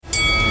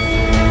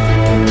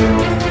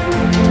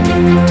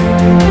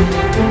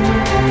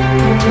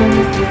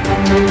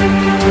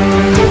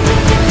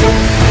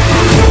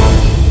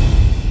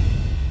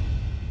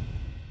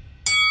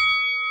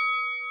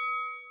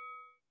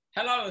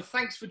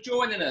thanks for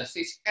joining us.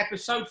 It's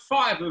episode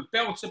 5 of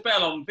Bell to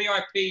Bell on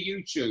VIP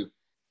YouTube.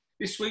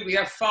 This week we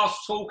have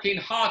fast-talking,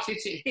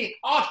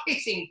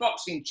 hard-hitting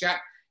boxing chat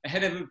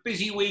ahead of a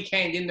busy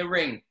weekend in the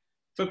ring.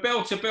 For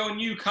Bell to Bell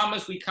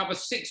newcomers, we cover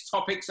 6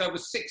 topics over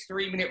 6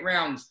 3-minute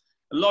rounds.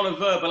 A lot of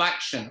verbal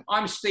action.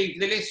 I'm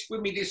Steve Lillis. With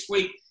me this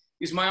week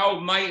is my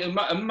old mate,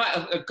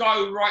 a guy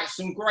who writes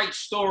some great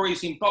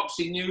stories in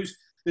boxing news,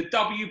 the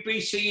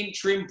WBC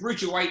interim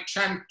Bridgerweight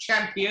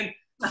champion,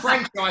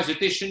 franchise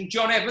edition,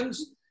 John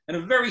Evans, and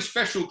a very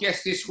special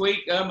guest this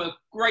week, a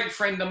great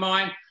friend of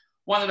mine,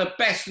 one of the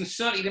best and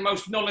certainly the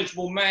most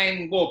knowledgeable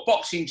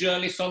boxing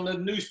journalists on the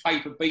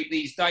newspaper beat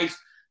these days,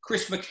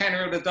 Chris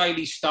McKenna of the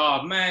Daily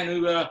Star, man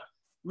who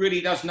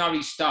really does know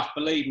his stuff,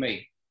 believe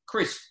me.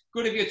 Chris,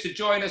 good of you to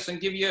join us and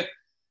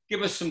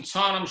give us some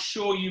time. I'm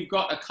sure you've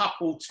got a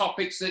couple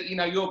topics that,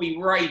 you'll be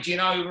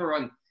raging over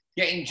and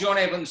getting John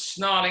Evans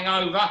snarling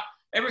over.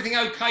 Everything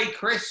okay,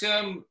 Chris?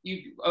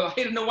 You are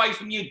hidden away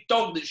from your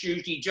dog that's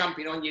usually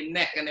jumping on your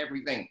neck and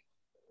everything.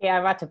 Yeah,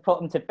 I've had to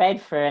put him to bed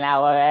for an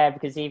hour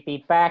because he'd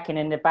be barking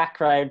in the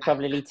background,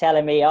 probably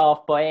telling me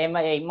off. But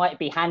it might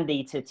be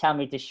handy to tell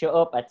me to shut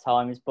up at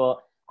times. But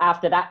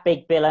after that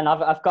big billing,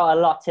 I've got a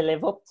lot to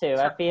live up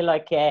to. I feel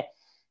like it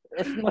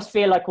must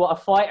feel like what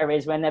a fighter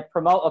is when the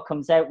promoter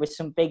comes out with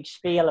some big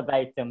spiel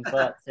about them.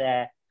 But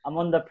I'm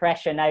under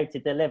pressure now to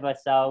deliver,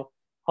 so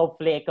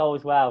hopefully it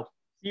goes well.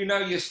 You know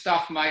your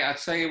stuff, mate. I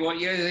tell you what,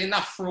 there's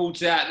enough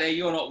frauds out there.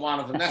 You're not one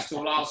of them. That's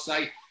all I'll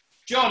say.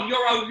 John,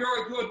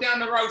 you're down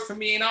the road from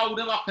me in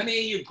Oldham. I can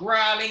hear you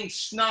growling,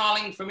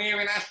 snarling from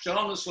here in Ashton,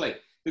 honestly.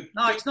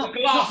 No, it's not.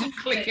 The glass is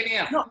clicking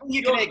here. Not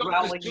you can hear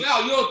growling.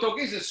 Your dog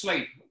is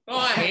asleep.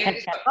 I hear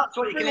it. That's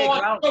what you can hear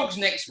growling. Dogs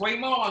next week.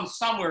 My one's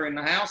somewhere in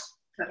the house.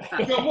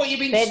 John, what you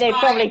been They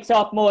probably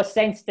talk more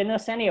sense than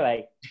us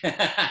anyway.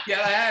 Yeah, they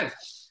have.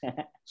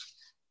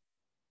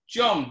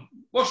 John,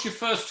 what's your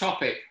first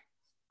topic?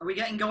 Are we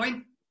getting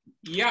going?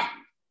 Yeah.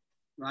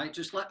 Right,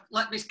 just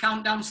let this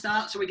countdown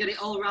start so we get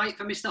it all right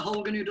for Mr.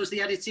 Hogan, who does the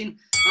editing.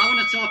 I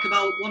want to talk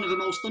about one of the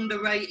most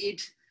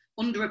underrated,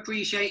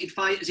 underappreciated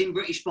fighters in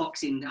British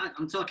boxing.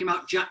 I'm talking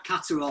about Jack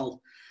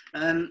Catterall.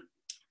 A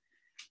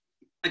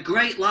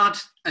great lad,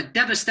 a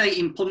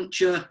devastating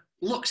puncher,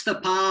 looks the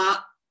part,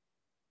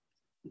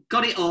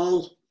 got it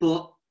all,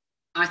 but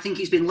I think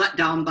he's been let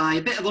down by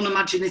a bit of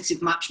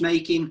unimaginative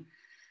matchmaking,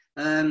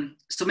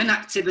 some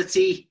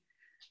inactivity.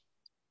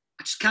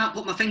 I just can't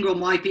put my finger on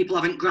why people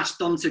haven't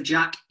grasped onto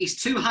Jack. His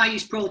 2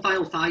 highest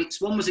profile fights,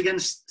 one was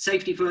against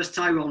Safety First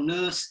Tyrone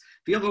Nurse,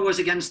 the other was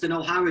against an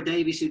O'Hara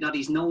Davis who'd had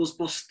his nose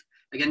bust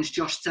against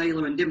Josh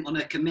Taylor and didn't want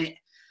to commit.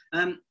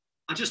 I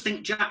just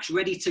think Jack's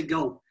ready to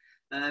go.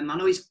 I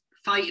know he's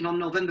fighting on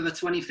November the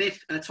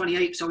 28th,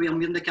 on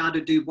the undercard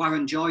of Dubois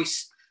and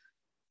Joyce.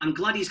 I'm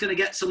glad he's going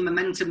to get some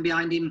momentum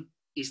behind him.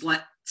 He's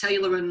let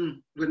Taylor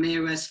and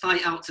Ramirez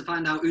fight out to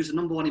find out who's the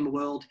number 1 in the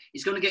world.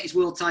 He's going to get his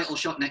world title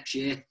shot next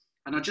year.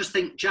 And I just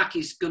think Jack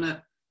is going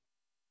to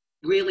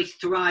really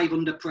thrive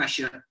under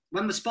pressure.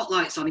 When the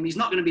spotlight's on him, he's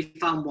not going to be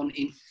found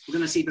wanting. We're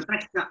going to see the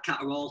best Jack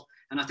Catterall.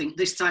 And I think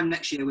this time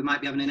next year, we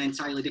might be having an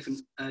entirely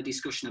different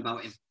discussion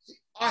about him.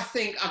 I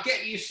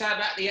get you say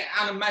about the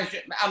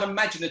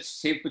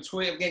unimaginative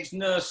against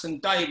Nurse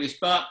and Davis,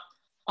 but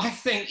I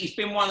think he's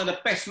been one of the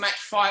best match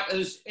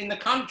fighters in the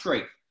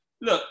country.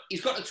 Look,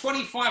 he's got the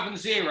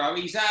 25-0.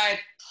 He's had,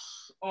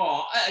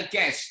 at a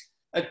guess,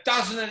 a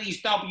dozen of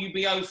these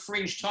WBO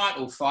fringe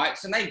title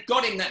fights, and they've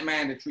got him that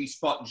mandatory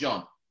spot,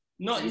 John.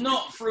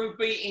 Not through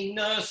beating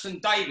Nurse and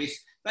Davis.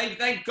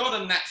 They've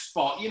got him that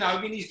spot.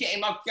 He's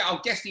getting. I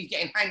guess he's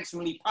getting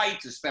handsomely paid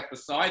to step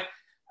aside,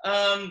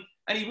 and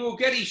he will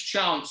get his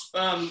chance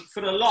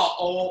for the lot.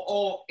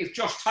 Or if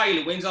Josh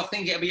Taylor wins, I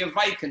think it'll be a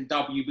vacant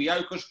WBO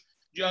because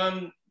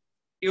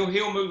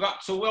he'll move up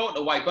to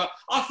welterweight. But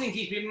I think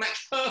he's been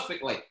matched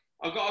perfectly.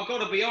 I've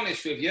got to be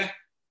honest with you.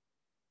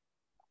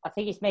 I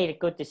think he's made a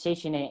good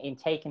decision in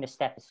taking a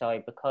step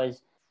aside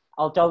because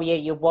although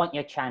you want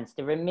your chance,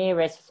 the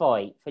Ramirez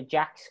fight, for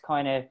Jack's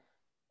kind of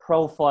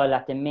profile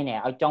at the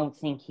minute, I don't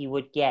think he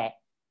would get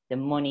the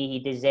money he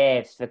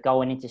deserves for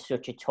going into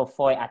such a tough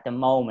fight at the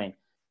moment.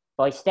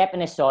 By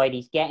stepping aside,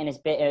 he's getting his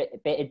bit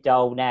of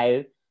dough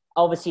now.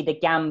 Obviously,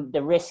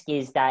 the risk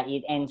is that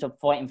he ends up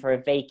fighting for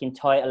a vacant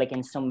title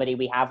against somebody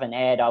we haven't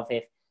heard of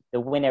if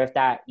the winner of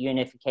that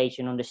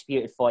unification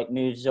undisputed fight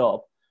moves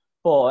up.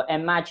 But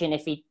imagine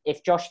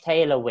if Josh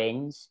Taylor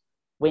wins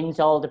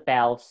all the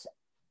belts,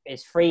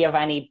 is free of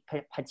any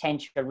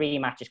potential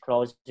rematches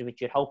clauses,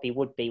 which you'd hope he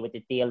would be with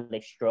the deal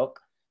they've struck,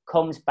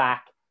 comes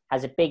back,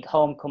 has a big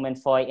homecoming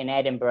fight in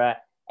Edinburgh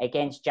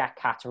against Jack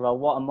Catterall.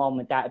 What a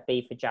moment that would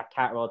be for Jack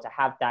Catterall to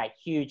have that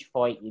huge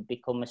fight. You'd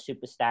become a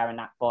superstar in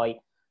that fight,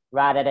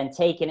 rather than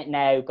taking it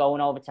now,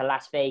 going over to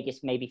Las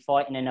Vegas, maybe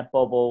fighting in a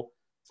bubble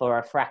for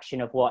a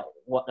fraction of what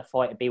the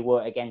fight would be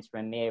worth against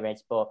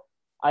Ramirez. But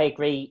I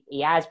agree,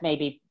 he has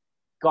maybe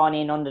gone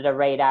in under the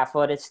radar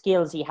for the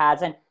skills he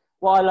has. And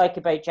what I like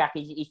about Jack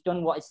is he's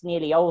done what is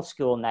nearly old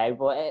school now,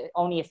 but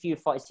only a few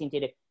fights into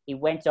it. He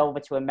went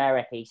over to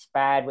America, he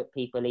sparred with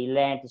people, he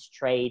learned his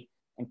trade,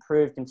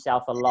 improved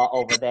himself a lot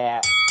over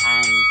there.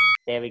 And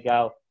there we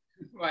go.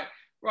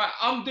 Right,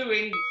 I'm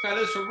doing,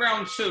 fellas, for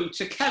round 2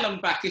 to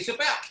Callum back. It's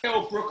about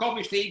Kell Brook.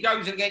 Obviously, he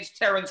goes against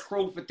Terence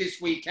Crawford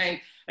this weekend,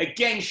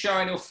 again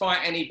showing he'll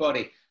fight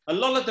anybody. A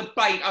lot of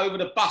debate over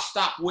the bust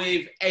up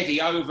with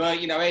Eddie over,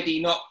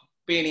 Eddie not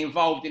being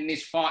involved in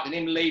this fight and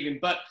him leaving.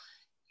 But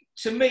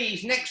to me,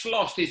 his next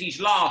loss is his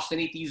last,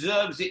 and he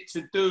deserves it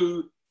to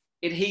do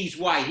it his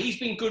way. He's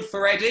been good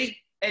for Eddie.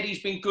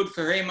 Eddie's been good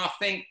for him. I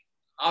think,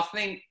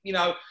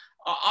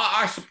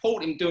 I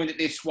support him doing it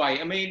this way.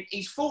 I mean,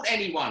 he's fought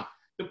anyone.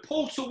 The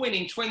Porter win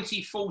in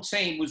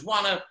 2014 was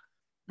one of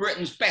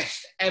Britain's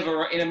best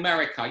ever in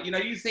America.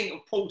 You think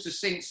of Porter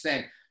since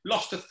then.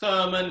 Lost to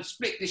Thurman,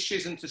 split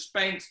decision to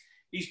Spence.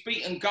 He's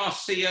beaten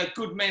Garcia,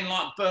 good men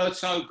like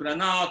Berto,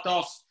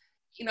 Granados.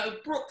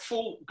 Brook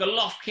fought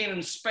Golovkin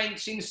and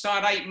Spence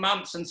inside 8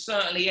 months, and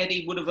certainly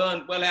Eddie would have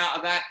earned well out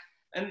of that.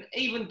 And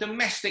even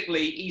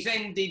domestically, he's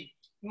ended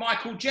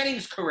Michael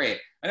Jennings' career.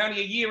 And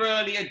only a year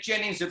earlier,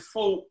 Jennings had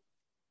fought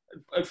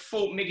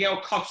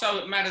Miguel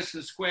Cotto at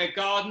Madison Square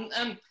Garden.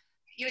 And,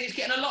 he's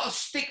getting a lot of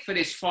stick for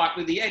this fight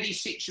with the Eddie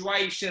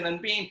situation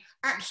and being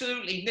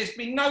there's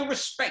been no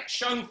respect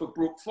shown for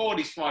Brook for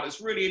this fight. It's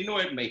really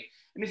annoyed me.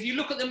 And if you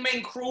look at the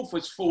men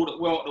Crawford's fought at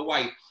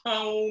welterweight,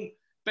 Holm,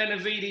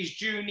 Benavides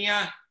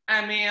Jr.,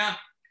 Amir,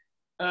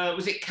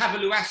 was it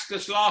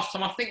Cavaluaskas last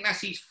time? I think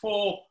that's his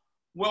 4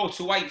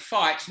 welterweight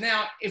fights.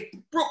 Now, if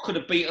Brook could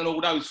have beaten all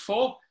those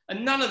 4,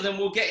 and none of them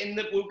will get in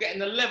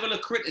the level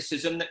of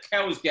criticism that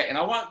Kell's getting.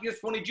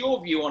 Just wanted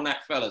your view on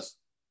that, fellas.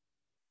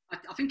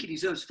 I think he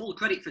deserves full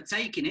credit for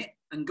taking it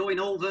and going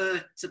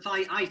over to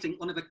fight, I think,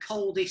 one of the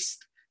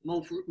coldest,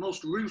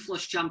 most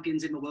ruthless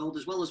champions in the world,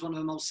 as well as one of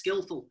the most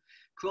skillful.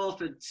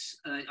 Crawford's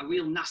a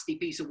real nasty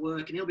piece of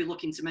work, and he'll be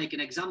looking to make an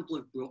example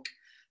of Brook.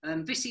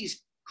 This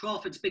is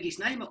Crawford's biggest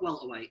name at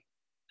welterweight.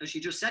 As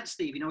you just said,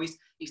 Steve,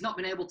 he's not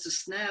been able to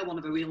snare one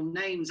of the real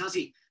names, has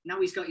he?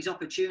 Now he's got his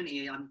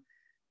opportunity, and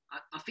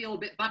I feel a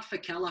bit bad for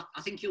Keller.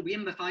 I think he'll be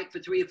in the fight for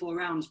 3 or 4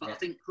 rounds, but I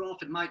think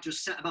Crawford might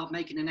just set about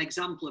making an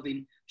example of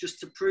him just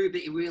to prove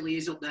that he really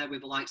is up there with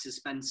the likes of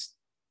Spence.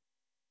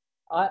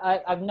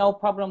 I've no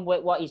problem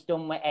with what he's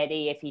done with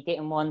Eddie. If he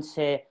didn't want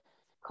to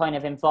kind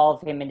of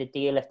involve him in the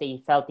deal, if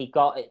he felt he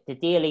got the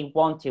deal he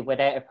wanted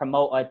without a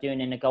promoter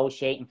doing a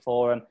negotiating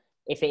for him,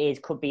 if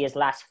it could be his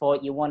last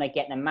fight, you want to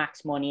get the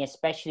max money,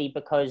 especially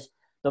because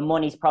the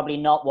money's probably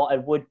not what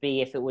it would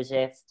be if it was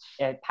a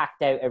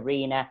packed out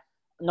arena.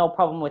 No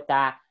problem with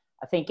that.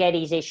 I think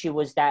Eddie's issue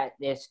was that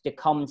the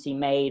comments he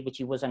made, which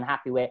he was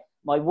unhappy with.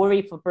 My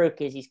worry for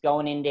Brook is he's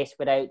going in this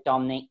without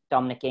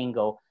Dominic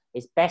Ingle.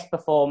 His best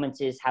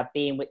performances have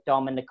been with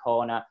Dom in the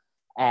corner.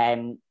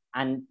 And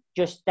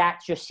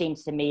that just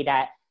seems to me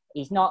that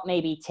he's not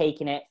maybe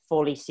taking it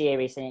fully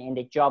serious in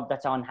the job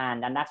that's on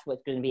hand. And that's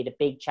what's going to be the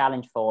big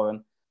challenge for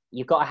him.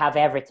 You've got to have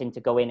everything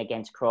to go in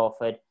against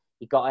Crawford.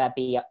 You've got to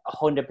be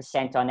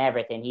 100% on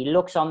everything. He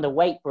looks on the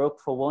weight, Brook,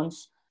 for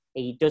once.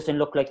 He doesn't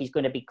look like he's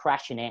going to be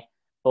crashing it.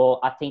 But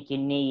I think you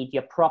need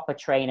your proper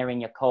trainer in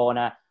your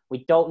corner.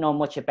 We don't know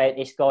much about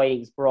this guy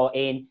he's brought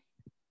in.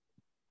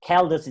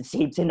 Kell doesn't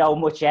seem to know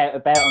much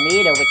about him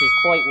either, which is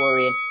quite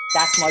worrying.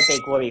 That's my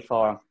big worry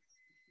for him.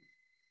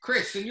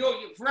 Chris, and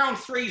round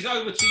 3's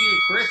over to you,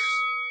 Chris.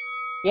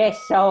 Yes,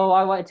 so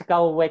I wanted to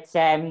go with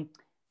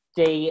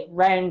the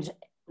round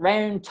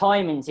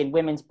timings in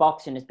women's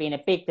boxing. There's been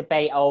a big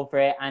debate over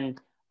it, and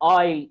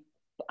I'm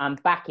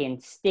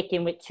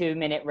sticking with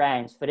 2-minute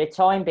rounds for the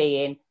time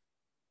being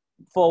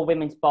for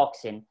women's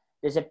boxing.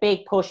 There's a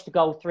big push to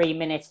go 3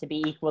 minutes to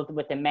be equal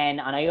with the men,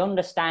 and I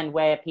understand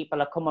where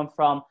people are coming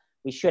from.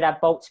 We should have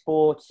both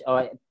sports,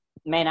 or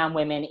men and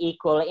women,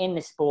 equal in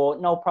the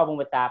sport. No problem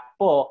with that.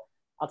 But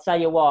I'll tell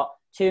you what,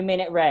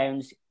 2-minute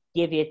rounds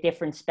give you a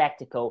different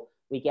spectacle.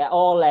 We get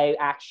all-out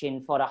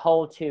action for the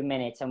whole 2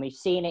 minutes, and we've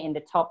seen it in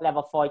the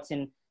top-level fights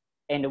in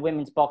the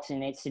women's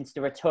boxing since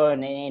the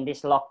return in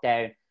this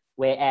lockdown,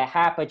 with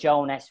Harper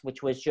Jonas,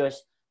 which was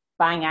just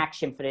bang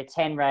action for the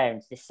 10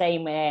 rounds. The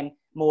same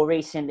more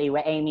recently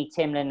with Amy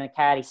Timlin and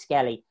Carly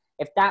Skelly.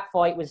 If that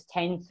fight was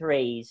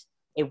 10-3s,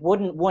 it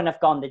wouldn't, one, have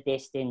gone the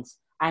distance,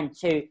 and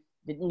two,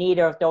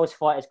 neither of those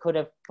fighters could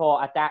have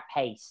fought at that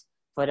pace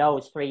for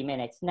those 3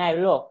 minutes. Now,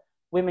 look,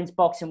 women's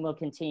boxing will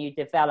continue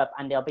to develop,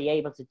 and they'll be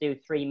able to do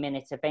 3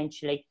 minutes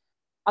eventually.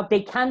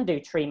 They can do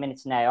 3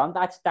 minutes now, and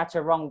that's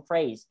a wrong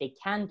phrase. They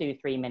can do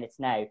 3 minutes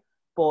now.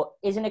 But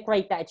isn't it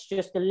great that it's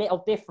just a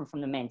little different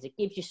from the men's? It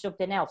gives you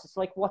something else. It's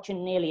like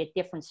watching nearly a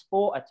different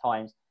sport at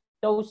times.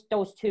 Those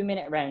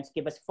 2-minute rounds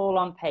give us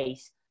full-on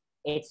pace.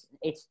 It's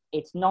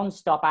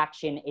non-stop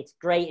action. It's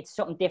great. It's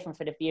something different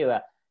for the viewer.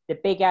 The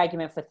big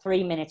argument for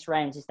 3 minutes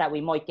rounds is that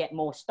we might get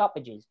more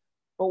stoppages.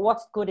 But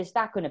what's good is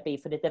that going to be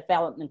for the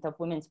development of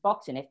women's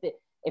boxing?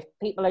 If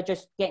people are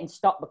just getting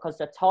stopped because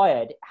they're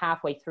tired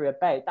halfway through a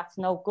bout, that's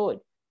no good.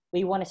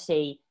 We want to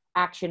see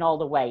action all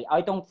the way.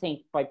 I don't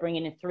think by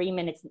bringing in 3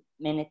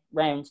 minute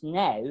rounds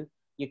now,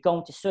 you're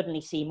going to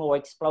suddenly see more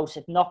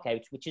explosive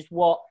knockouts, which is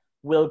what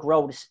will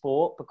grow the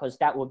sport, because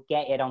that will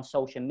get it on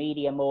social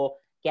media more,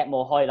 get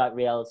more highlight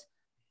reels.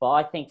 But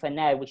I think for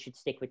now, we should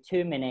stick with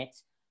 2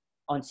 minutes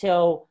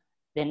until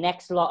the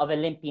next lot of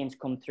Olympians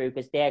come through,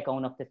 because they're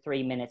going up to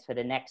 3 minutes for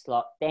the next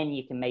lot. Then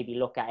you can maybe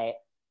look at it.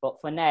 But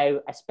for now,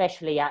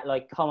 especially at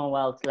like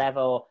Commonwealth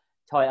level,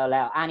 title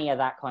level, any of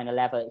that kind of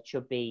level, it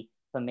should be,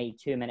 for me,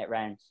 2 minute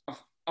rounds.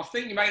 I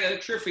think you made a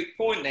terrific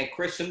point there,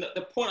 Chris, and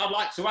the point I'd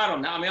like to add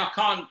on that, I mean, I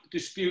can't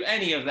dispute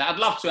any of that. I'd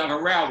love to have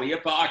a row here,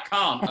 but I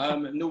can't.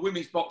 And the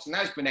women's boxing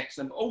has been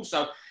excellent.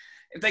 Also,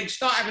 if they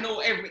start having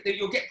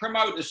you'll get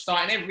promoters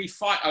starting every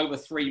fight over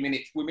 3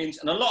 minutes, women's,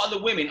 and a lot of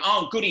the women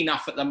aren't good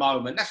enough at the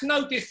moment. That's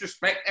no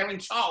disrespect. They're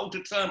entitled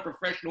to turn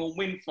professional and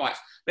win fights.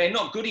 They're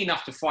not good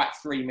enough to fight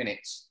 3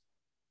 minutes.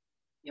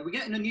 Yeah, we're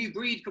getting a new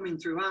breed coming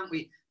through, aren't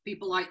we?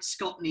 People like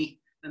Scotney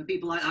and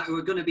people like that who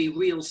are going to be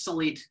real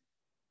solid,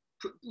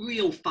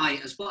 real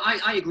fighters. But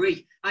I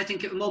agree. I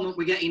think at the moment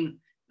we're getting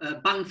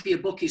bang for your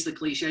buck is the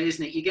cliche,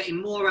 isn't it? You're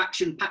getting more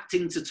action packed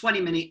into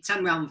 20-minute,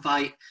 10-round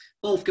fight.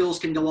 Both girls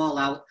can go all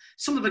out.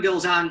 Some of the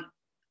girls aren't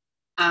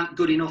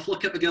good enough.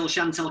 Look at the girl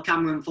Chantel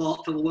Cameron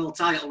fought for the world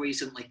title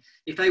recently.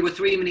 If they were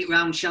 3-minute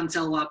rounds,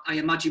 Chantel, I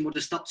imagine, would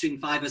have stopped in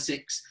 5 or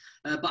 6.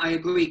 But I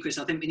agree, Chris.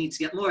 I think we need to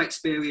get more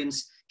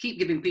experience, keep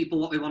giving people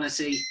what we want to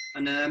see,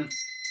 and I'll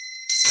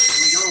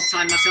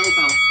time myself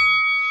out.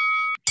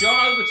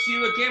 John, over to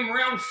you again,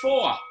 round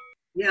 4.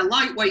 Yeah,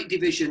 lightweight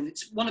division.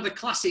 It's one of the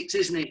classics,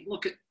 isn't it?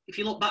 If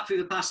you look back through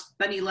the past,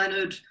 Benny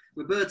Leonard,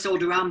 Roberto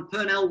Duran,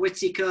 Pernell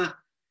Whitaker,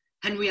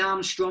 Henry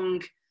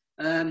Armstrong.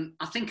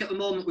 I think at the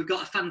moment we've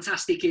got a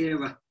fantastic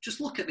era.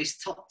 Just look at this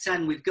top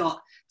 10. We've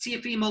got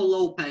Teofimo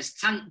Lopez,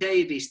 Tank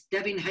Davis,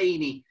 Devin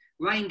Haney,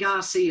 Ryan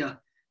Garcia,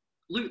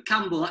 Luke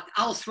Campbell.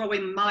 I'll throw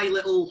in my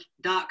little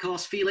dark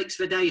horse, Felix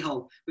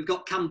Verdejo. We've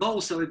got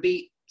Camboso, who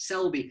beat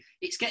Selby.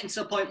 It's getting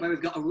to a point where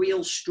we've got a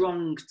real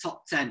strong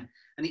top 10.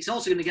 And it's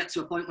also going to get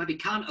to a point where they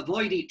can't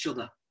avoid each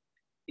other.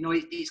 You know,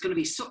 it's going to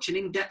be such an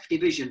in-depth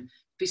division.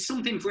 There's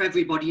something for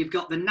everybody. You've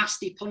got the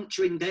nasty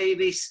puncher in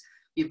Davis.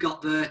 You've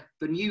got the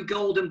new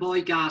golden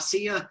boy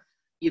Garcia.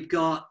 You've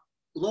got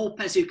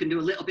Lopez, who can do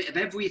a little bit of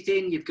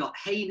everything. You've got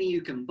Haney,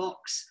 who can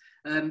box.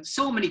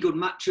 So many good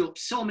matchups,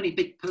 so many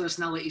big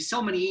personalities,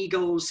 so many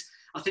egos.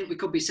 I think we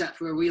could be set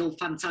for a real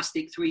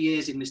fantastic 3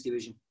 years in this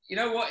division. You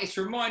know what? It's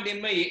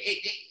reminding me,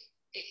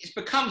 it's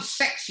become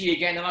sexy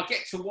again, and I'll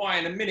get to why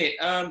in a minute.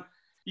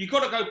 You've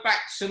got to go back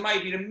to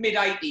maybe the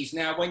mid-'80s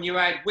now, when you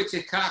had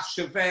Whitaker,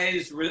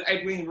 Chavez,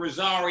 Edwin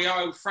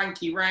Rosario,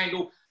 Frankie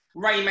Randall.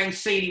 Ray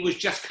Mancini was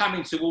just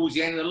coming towards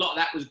the end, and a lot of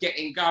that was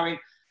getting going.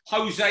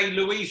 Jose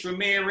Luis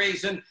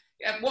Ramirez, and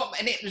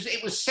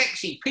it was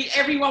sexy.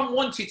 Everyone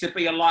wanted to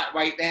be a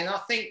lightweight then. I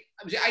think,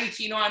 was it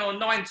 89 or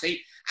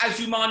 90?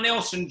 Azumar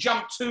Nelson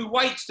jumped 2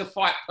 weights to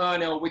fight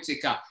Pernell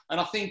Whitaker, and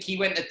I think he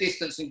went the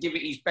distance and gave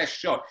it his best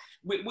shot.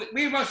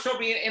 We're most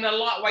probably in a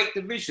lightweight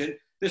division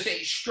that's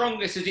its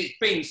strongest as it's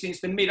been since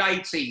the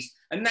mid-'80s.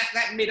 And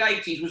that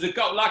mid-'80s was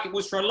like it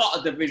was for a lot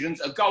of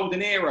divisions, a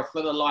golden era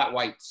for the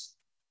lightweights.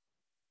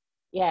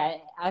 Yeah,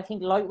 I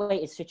think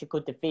lightweight is such a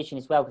good division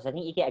as well, because I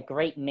think you get a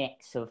great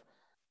mix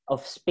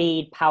of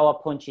speed, power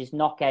punches,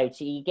 knockouts.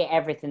 You get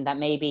everything that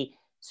maybe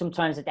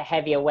sometimes at the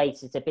heavier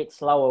weights it's a bit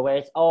slower, where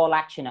it's all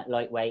action at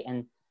lightweight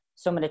and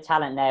some of the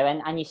talent there.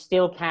 And you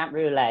still can't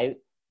rule out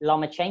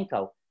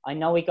Lomachenko. I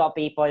know he got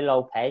beat by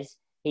Lopez.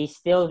 He's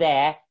still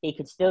there. He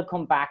could still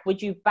come back.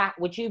 Would you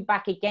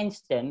back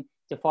against him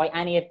to fight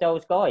any of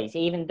those guys?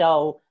 Even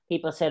though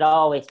people said,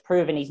 oh, it's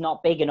proven he's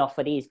not big enough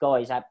for these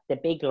guys at the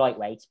big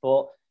lightweights.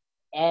 But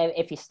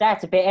if he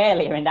starts a bit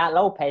earlier in that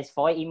Lopez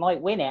fight, he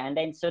might win it. And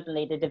then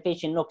suddenly the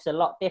division looks a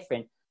lot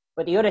different.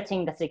 But the other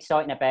thing that's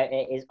exciting about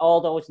it is all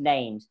those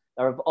names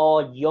are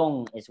all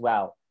young as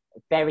well.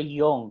 Very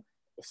young.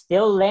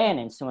 Still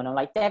learning. Someone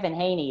like Devin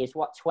Haney is,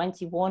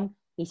 21?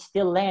 He's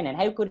still learning.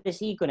 How good is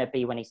he going to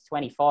be when he's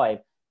 25?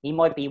 He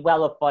might be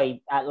well up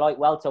at light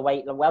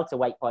welterweight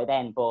by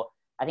then. But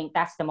I think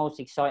that's the most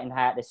exciting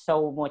part. There's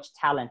so much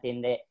talent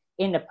in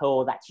the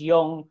pool that's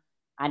young.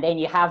 And then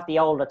you have the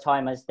older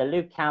timers, the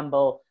Luke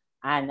Campbell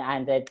and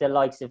the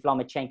likes of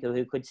Lomachenko,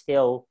 who could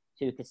still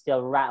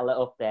rattle it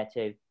up there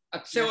too.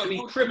 I'd say it would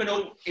be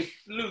criminal if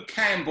Luke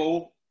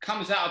Campbell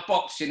comes out of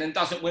boxing and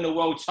doesn't win a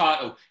world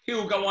title.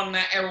 He'll go on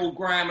that Errol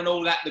Graham and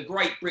all that, the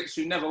great Brits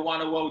who never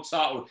won a world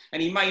title,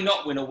 and he may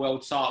not win a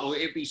world title.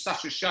 It'd be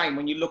such a shame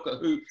when you look at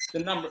who the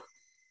number...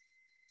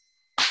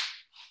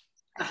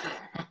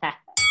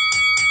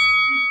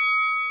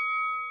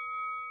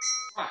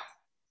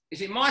 Is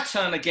it my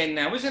turn again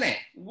now, isn't it?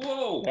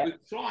 Whoa, yep. We're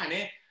flying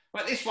here.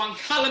 But this one,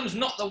 Callum's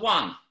not the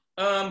one.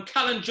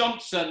 Callum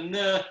Johnson,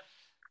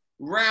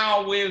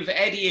 row with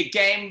Eddie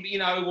again. You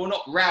know, well,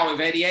 not row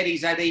with Eddie.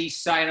 Eddie's had his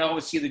saying,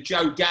 obviously, the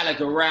Joe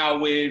Gallagher row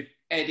with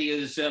Eddie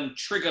has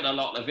triggered a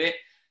lot of it.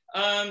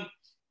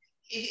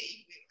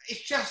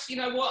 It's just, you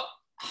know what?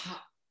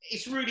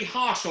 It's really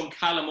harsh on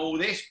Callum, all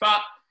this,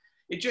 but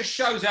it just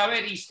shows how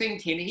Eddie's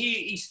thinking.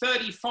 He's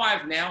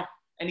 35 now.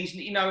 And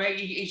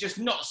he's just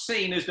not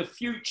seen as the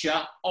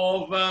future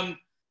of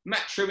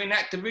Matchroom in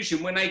that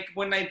division when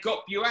they've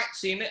got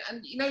Buatsi.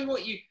 And you know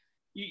what?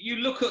 you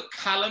look at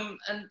Callum,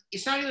 and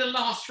it's only the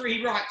last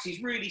 3 fights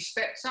he's really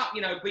stepped up,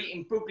 you know,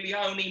 beating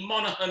Buglioni,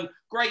 Monaghan,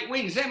 great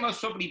wins. They're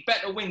most probably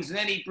better wins than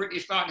any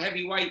British light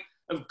heavyweight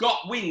have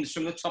got wins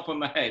from the top of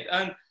my head.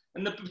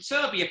 And the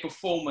Serbia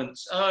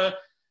performance, the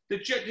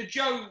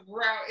Joe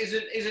route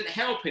isn't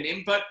helping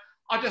him, but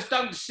I just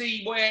don't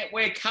see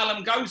where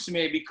Callum goes from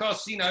here,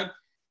 because, you know,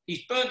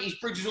 he's burnt his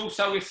bridges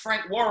also with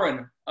Frank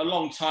Warren a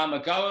long time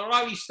ago. And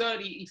although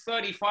he's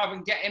 35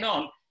 and getting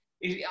on,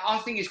 I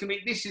think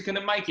this is going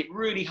to make it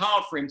really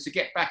hard for him to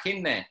get back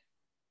in there.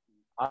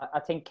 I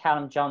think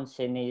Callum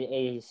Johnson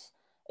is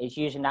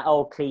using that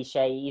old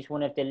cliche. He's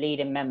one of the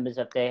leading members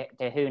of the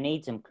Who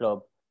Needs Him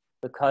club,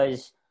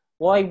 because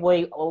why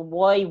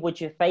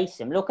would you face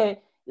him? Look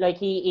at, like,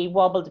 he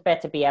wobbled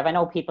Beterbiev. I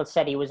know people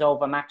said he was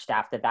overmatched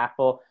after that,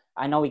 but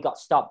I know he got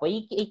stopped. But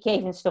he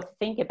gave him stuff to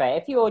think about.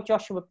 If you're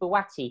Joshua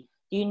Buatsi,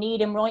 do you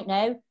need him right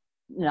now?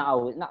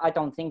 No, I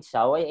don't think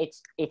so.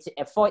 It's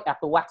a fight that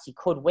Buatsi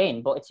could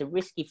win, but it's a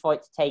risky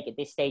fight to take at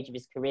this stage of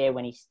his career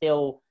when he's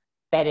still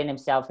betting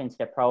himself into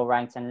the pro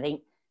ranks. And I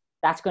think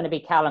that's going to be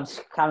Callum's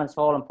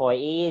falling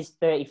point. He is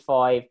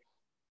 35.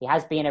 He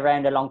has been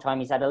around a long time.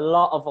 He's had a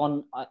lot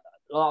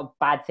of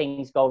bad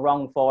things go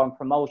wrong for him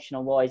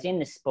promotional wise in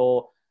the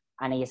sport,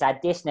 and he's had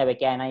this now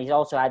again. And he's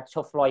also had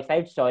tough life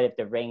outside of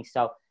the ring,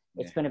 so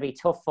it's going to be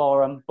tough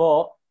for him.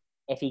 But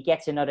if he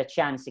gets another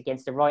chance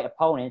against the right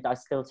opponent, I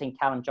still think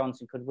Callum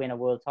Johnson could win a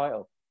world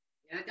title.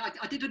 Yeah,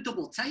 I did a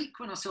double take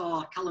when I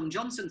saw Callum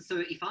Johnson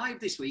 35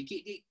 this week.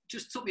 It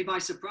just took me by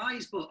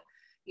surprise, but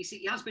you see,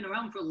 he has been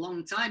around for a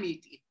long time.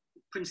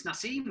 Prince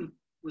Nassim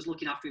was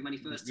looking after him when he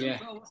first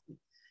turned pro.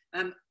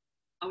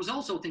 I was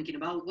also thinking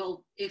about,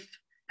 well, if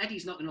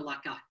Eddie's not going to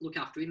look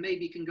after him,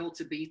 maybe he can go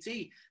to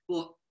BT.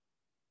 But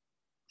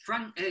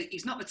Frank,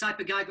 he's not the type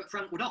of guy that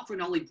Frank would offer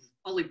an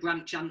olive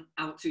branch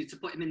out to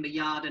put him in the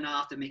yard and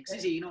after mix,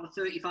 is he? You know, a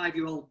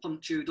 35-year-old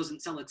puncher who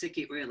doesn't sell a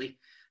ticket, really.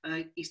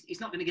 He's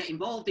not going to get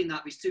involved in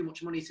that. There's too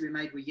much money to be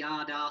made with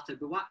Yard, Arthur,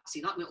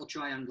 Buatsi, that little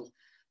triangle.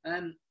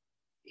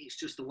 It's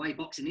just the way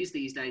boxing is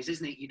these days,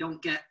 isn't it? You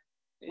don't get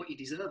what you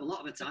deserve a lot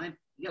of the time.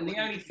 And the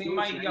only thing,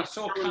 maybe I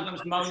saw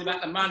Callum's moaning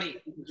about the money.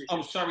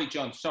 Oh, sorry,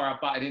 John. Sorry, I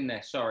butted in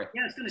there. Sorry.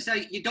 Yeah, I was going to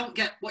say, you don't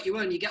get what you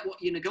earn, you get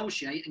what you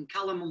negotiate. And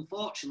Callum,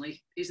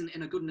 unfortunately, isn't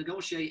in a good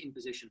negotiating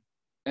position.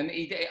 And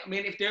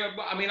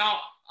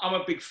I'm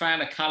a big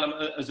fan of Callum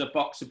as a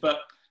boxer,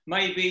 but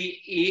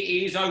maybe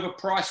he is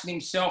overpricing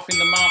himself in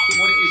the market,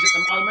 what it is at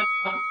the moment.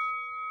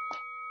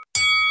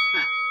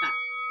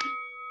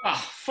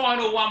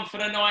 Final one for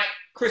the night,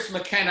 Chris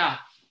McKenna.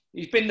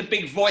 He's been the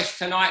big voice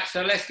tonight,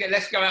 so let's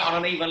go out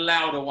on an even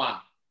louder one.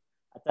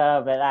 I don't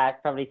know about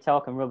that, probably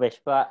talking rubbish,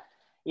 but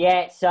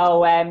yeah.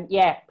 So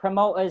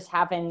promoters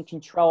having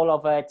control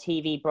over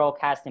TV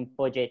broadcasting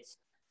budgets.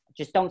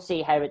 Just don't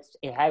see how it's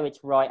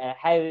right,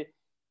 how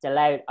it's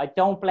allowed. I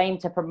don't blame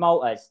the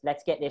promoters.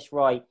 Let's get this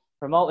right.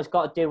 Promoters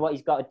got to do what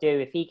he's got to do.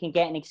 If he can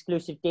get an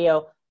exclusive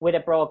deal with a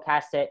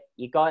broadcaster,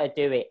 you got to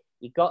do it.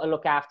 You got to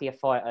look after your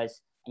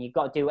fighters, and you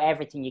got to do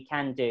everything you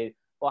can do.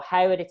 But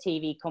how are the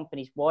TV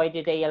companies? Why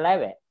do they allow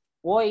it?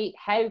 Why?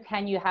 How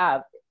can you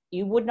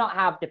would not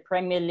have the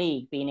Premier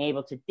League being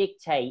able to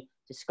dictate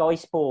to Sky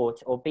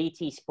Sports or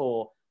BT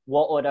Sport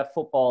what other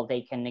football they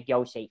can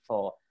negotiate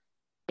for.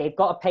 They've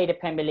got to pay the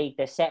Premier League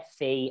their set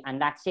fee, and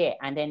that's it.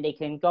 And then they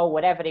can go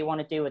whatever they want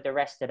to do with the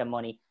rest of the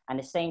money. And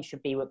the same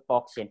should be with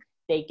boxing.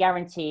 They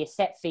guarantee a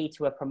set fee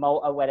to a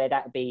promoter, whether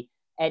that be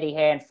Eddie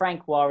Hearn,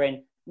 Frank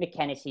Warren, Mick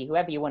Hennessy,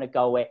 whoever you want to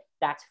go with,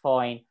 that's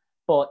fine.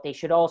 But they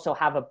should also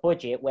have a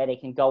budget where they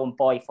can go and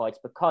buy fights,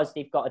 because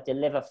they've got to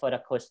deliver for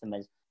the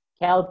customers.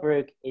 Kell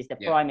Brook is the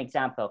prime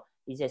example.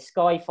 He's a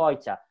Sky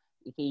fighter.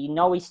 He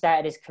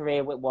started his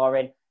career with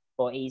Warren,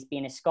 but he's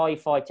been a Sky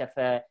fighter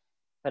for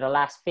the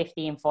last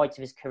 15 fights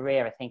of his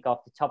career, I think,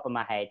 off the top of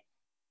my head.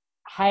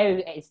 How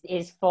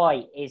his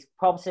fight is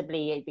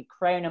possibly the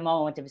crowning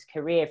moment of his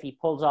career if he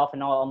pulls off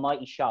an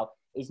almighty shot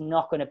is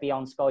not going to be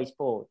on Sky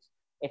Sports.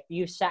 If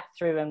you've sat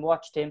through and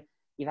watched him,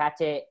 you've had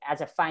to,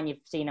 as a fan, you've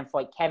seen him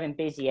fight Kevin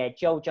Bizier,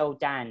 Jojo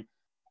Dan,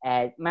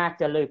 Mark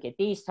DeLuca,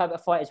 these type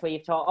of fighters where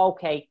you've thought,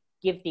 okay,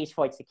 give these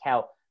fights to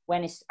Kell.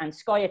 And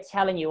Sky are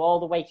telling you all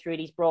the way through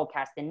these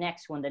broadcasts, the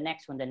next one,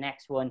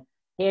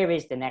 here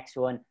is the next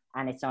one,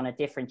 and it's on a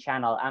different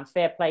channel. And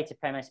fair play to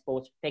Premier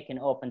Sports for picking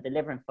it up and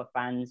delivering for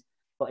fans.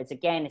 But it's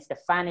the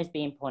fan who's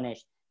being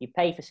punished. You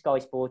pay for Sky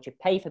Sports, you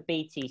pay for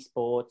BT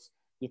Sports,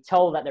 you're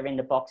told that they're in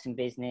the boxing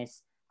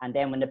business, and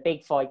then when the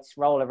big fights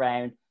roll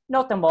around,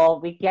 not them all,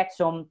 we get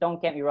some,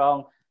 don't get me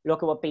wrong,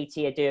 look at what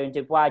BT are doing,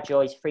 Dubois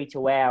Joyce free to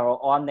wear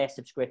or on their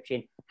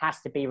subscription,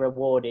 has to be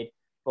rewarded.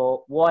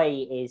 But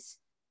why is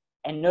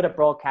another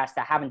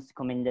broadcaster having to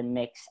come in the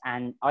mix?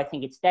 And I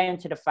think it's down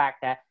to the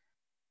fact that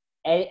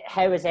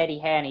how is Eddie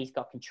Hearn? He's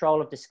got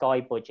control of the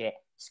Sky budget.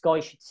 Sky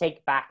should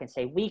take back and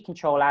say, we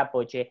control our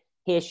budget.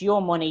 Here's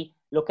your money.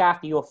 Look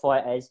after your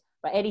fighters.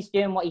 But Eddie's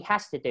doing what he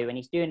has to do, and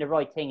he's doing the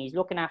right thing. He's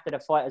looking after the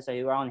fighters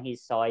who are on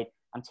his side.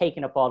 I'm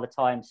taking up all the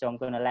time, so I'm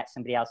going to let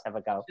somebody else have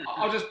a go.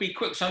 I'll just be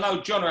quick, so I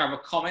know John will have a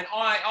comment.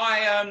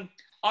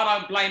 I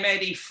don't blame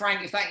Eddie,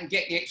 Frank, if they can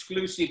get the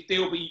exclusive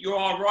deal, but you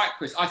are right,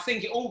 Chris. I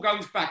think it all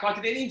goes back. I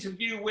did an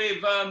interview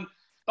with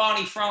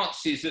Barney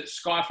Francis at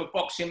Sky for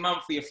Boxing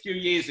Monthly a few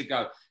years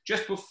ago,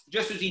 just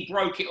as he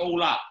broke it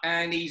all up.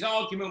 And his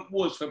argument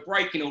was for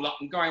breaking it all up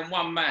and going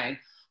one man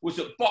was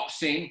that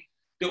boxing,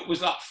 that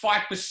was like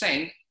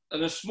 5%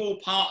 and a small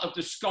part of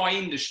the Sky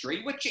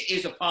industry, which it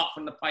is apart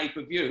from the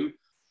pay-per-view,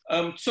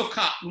 took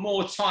up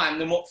more time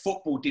than what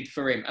football did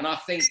for him. And I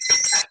think...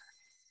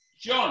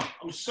 John,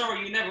 I'm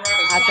sorry you never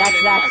had a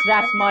say there.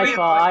 That's my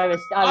fault. I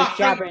was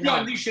jabbering John,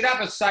 on. you should have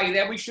a say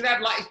there. We should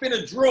have, like, it's been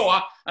a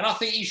draw, and I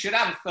think you should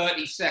have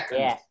 30 seconds.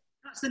 Yeah.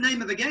 That's the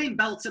name of the game,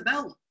 bell to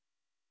bell.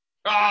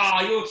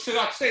 I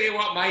tell you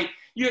what, mate.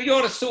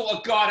 You're the sort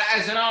of guy that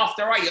has an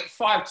after 8 at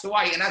 5 to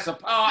 8 and has a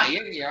party,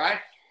 isn't you, right?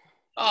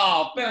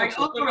 Oh, Bill,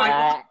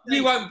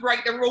 you won't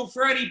break the rule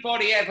for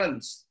anybody,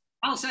 Evans.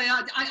 I'll say,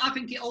 I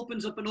think it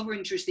opens up another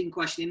interesting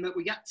question that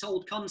we get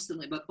told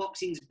constantly, but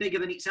boxing's bigger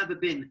than it's ever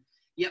been.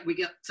 Yet we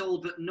get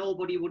told that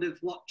nobody would have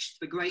watched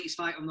the greatest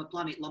fight on the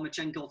planet,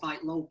 Lomachenko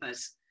fight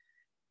Lopez.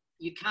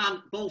 You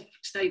can't, both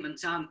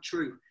statements aren't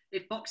true.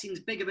 If boxing's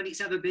bigger than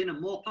it's ever been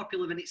and more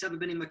popular than it's ever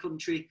been in the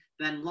country,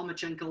 then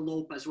Lomachenko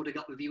Lopez would have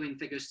got the viewing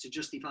figures to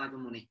justify the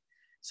money.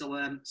 So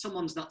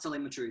someone's not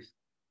telling the truth.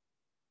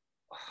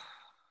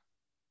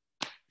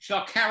 Shall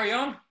I carry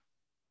on?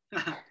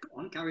 Go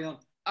on, carry on.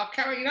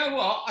 You know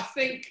what? I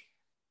think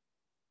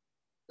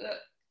that,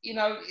 you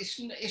know,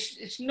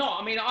 it's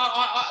not. I mean,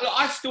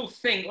 I still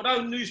think,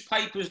 although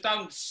newspapers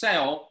don't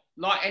sell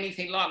like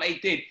anything like they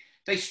did,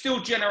 they still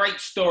generate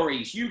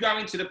stories. You go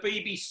into the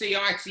BBC,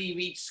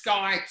 ITV,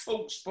 Sky,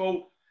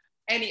 TalkSport,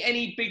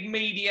 any big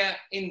media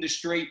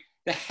industry,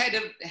 the head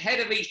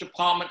of each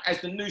department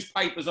has the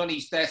newspapers on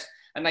his desk,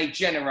 and they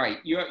generate.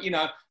 You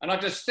know, and I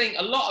just think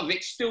a lot of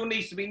it still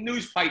needs to be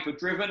newspaper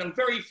driven, and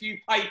very few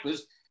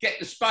papers get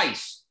the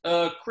space.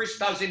 Chris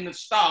does in the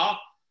Star.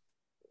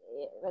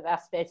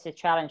 It's a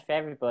challenge for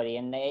everybody,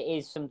 and it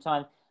is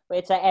sometimes, but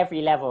it's at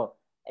every level.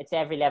 It's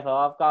every level.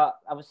 I've got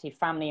obviously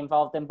family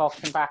involved in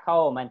boxing back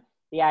home, and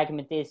the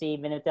argument is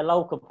even at the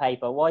local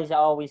paper, why is it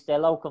always the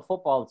local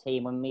football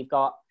team when we've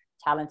got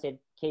talented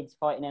kids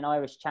fighting in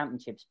Irish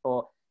championships?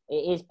 But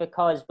it is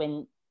because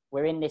when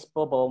we're in this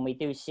bubble and we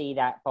do see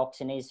that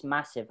boxing is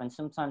massive, and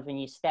sometimes when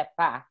you step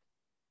back,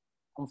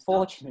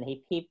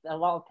 unfortunately, a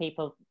lot of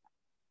people.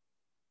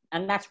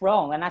 And that's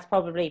wrong. And that's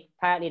probably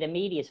partly the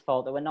media's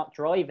fault that we're not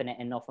driving it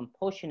enough and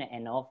pushing it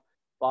enough.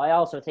 But I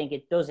also think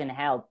it doesn't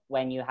help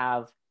when you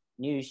have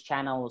news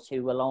channels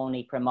who will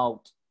only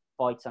promote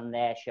fights on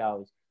their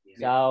shows. Yeah.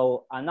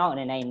 So I'm not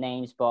going to name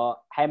names, but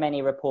how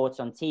many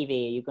reports on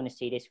TV are you going to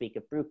see this week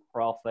of Brooke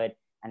Crawford?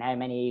 And how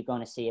many are you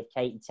going to see of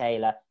Katie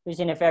Taylor, who's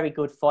in a very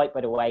good fight,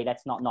 by the way?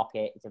 Let's not knock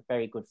it. It's a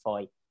very good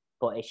fight.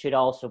 But it should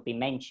also be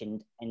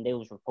mentioned in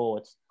those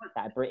reports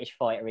that a British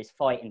fighter is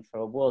fighting for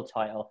a world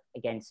title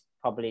against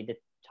probably the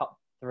top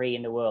 3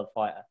 in the world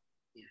fighter.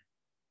 Yeah.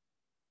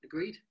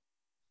 Agreed.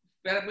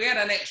 But we had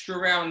an extra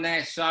round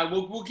there, so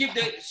we'll give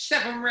the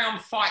 7-round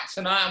fight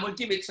tonight, and we'll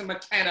give it to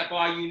McKenna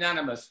by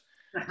unanimous.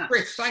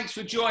 Chris, thanks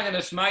for joining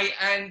us, mate,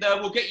 and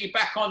we'll get you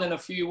back on in a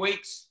few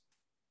weeks.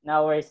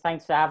 No worries.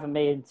 Thanks for having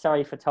me, and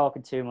sorry for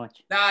talking too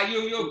much. Nah,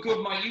 you're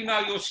good, mate. You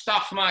know your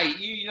stuff, mate.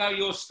 You know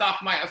your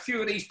stuff, mate. A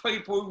few of these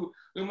people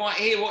who might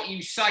hear what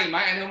you say,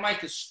 mate, and they'll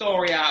make a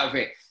story out of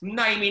it.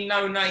 Naming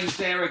no names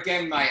there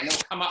again, mate, and they'll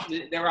come up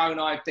with their own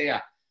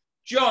idea.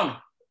 John,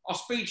 I'll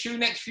speak to you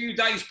next few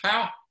days,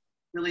 pal.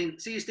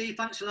 Brilliant. See you, Steve.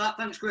 Thanks for that.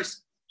 Thanks,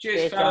 Chris.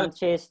 Cheers, John.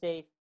 Cheers,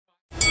 Steve.